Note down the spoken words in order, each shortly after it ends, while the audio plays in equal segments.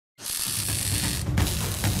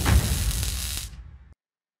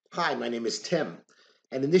Hi, my name is Tim,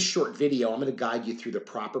 and in this short video, I'm going to guide you through the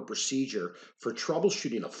proper procedure for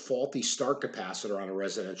troubleshooting a faulty start capacitor on a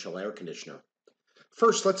residential air conditioner.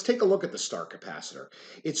 First, let's take a look at the start capacitor.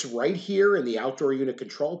 It's right here in the outdoor unit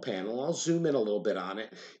control panel. I'll zoom in a little bit on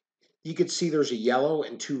it. You can see there's a yellow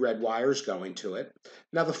and two red wires going to it.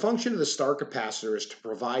 Now, the function of the start capacitor is to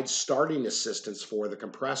provide starting assistance for the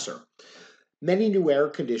compressor. Many new air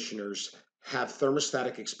conditioners have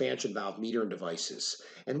thermostatic expansion valve metering devices.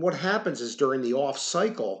 And what happens is during the off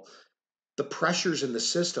cycle, the pressures in the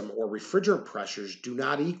system or refrigerant pressures do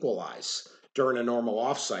not equalize during a normal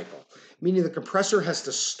off cycle, meaning the compressor has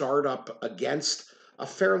to start up against a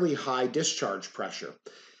fairly high discharge pressure.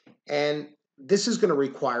 And this is going to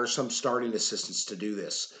require some starting assistance to do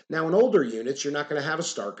this. Now, in older units, you're not going to have a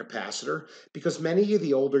start capacitor because many of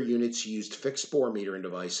the older units used fixed bore metering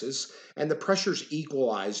devices, and the pressures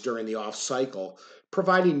equalized during the off cycle,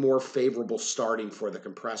 providing more favorable starting for the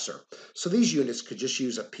compressor. So these units could just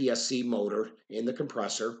use a PSC motor in the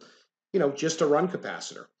compressor, just a run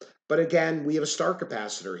capacitor. But again, we have a start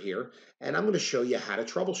capacitor here, and I'm going to show you how to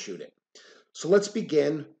troubleshoot it. So let's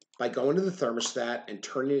begin by going to the thermostat and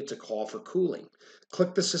turning it to call for cooling.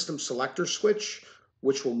 Click the system selector switch,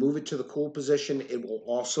 which will move it to the cool position. It will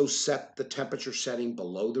also set the temperature setting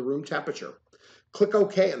below the room temperature. Click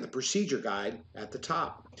OK on the procedure guide at the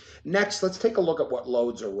top. Next, let's take a look at what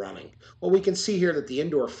loads are running. Well, we can see here that the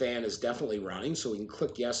indoor fan is definitely running, so we can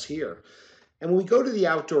click yes here. And when we go to the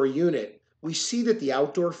outdoor unit, we see that the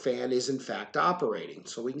outdoor fan is in fact operating,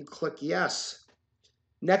 so we can click yes.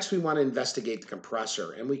 Next, we want to investigate the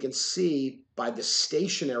compressor, and we can see by the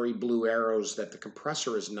stationary blue arrows that the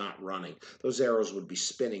compressor is not running. Those arrows would be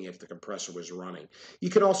spinning if the compressor was running.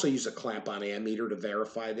 You can also use a clamp-on ammeter to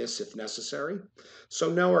verify this if necessary.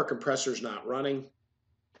 So no, our compressor is not running.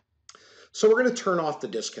 So we're going to turn off the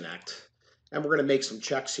disconnect, and we're going to make some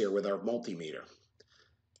checks here with our multimeter.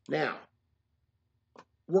 Now,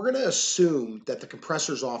 we're going to assume that the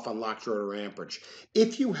compressor's off on locked rotor amperage.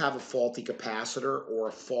 If you have a faulty capacitor or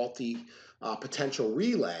a faulty potential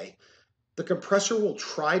relay, the compressor will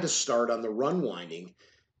try to start on the run winding.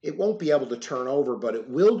 It won't be able to turn over, but it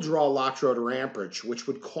will draw locked rotor amperage, which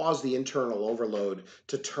would cause the internal overload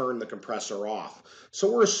to turn the compressor off. So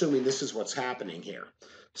we're assuming this is what's happening here.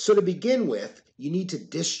 So to begin with, you need to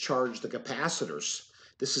discharge the capacitors.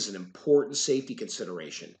 This is an important safety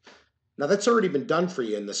consideration. Now that's already been done for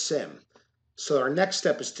you in the sim. So our next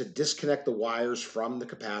step is to disconnect the wires from the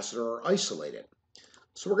capacitor or isolate it.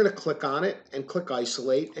 So we're going to click on it and click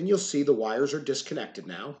isolate, and you'll see the wires are disconnected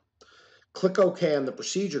now. Click OK on the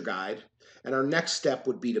procedure guide, and our next step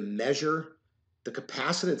would be to measure the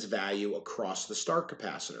capacitance value across the start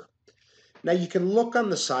capacitor. Now you can look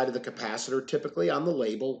on the side of the capacitor, typically on the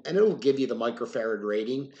label, and it'll give you the microfarad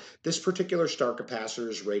rating. This particular start capacitor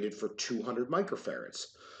is rated for 200 microfarads.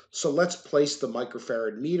 So let's place the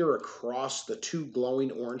microfarad meter across the two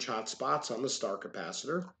glowing orange hot spots on the start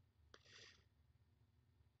capacitor.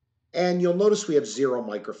 And you'll notice we have 0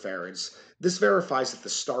 microfarads. This verifies that the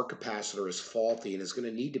start capacitor is faulty and is going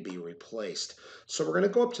to need to be replaced. So we're going to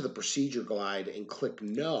go up to the procedure guide and click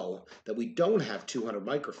no, that we don't have 200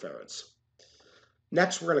 microfarads.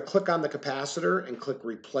 Next, we're going to click on the capacitor and click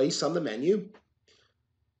replace on the menu,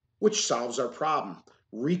 which solves our problem.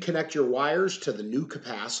 Reconnect your wires to the new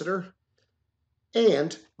capacitor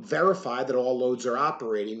and verify that all loads are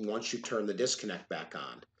operating once you turn the disconnect back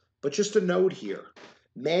on. But just a note here,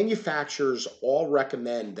 manufacturers all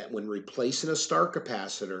recommend that when replacing a start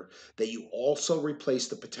capacitor that you also replace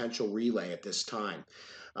the potential relay at this time.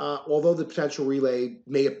 Although the potential relay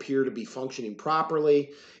may appear to be functioning properly,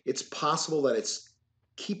 it's possible that it's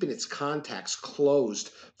keeping its contacts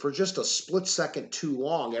closed for just a split second too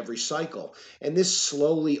long every cycle. And this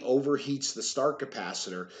slowly overheats the start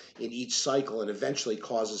capacitor in each cycle and eventually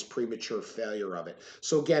causes premature failure of it.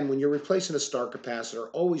 So again, when you're replacing a start capacitor,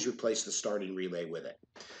 always replace the starting relay with it.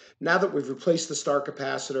 Now that we've replaced the start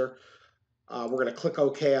capacitor, we're going to click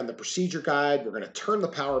OK on the procedure guide. We're going to turn the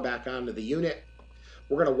power back on to the unit.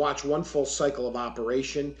 We're going to watch one full cycle of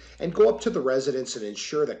operation and go up to the residence and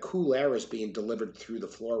ensure that cool air is being delivered through the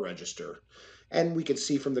floor register. And we can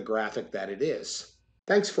see from the graphic that it is.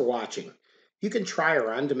 Thanks for watching. You can try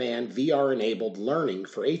our on-demand VR-enabled learning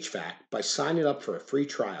for HVAC by signing up for a free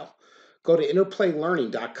trial. Go to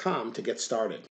interplaylearning.com to get started.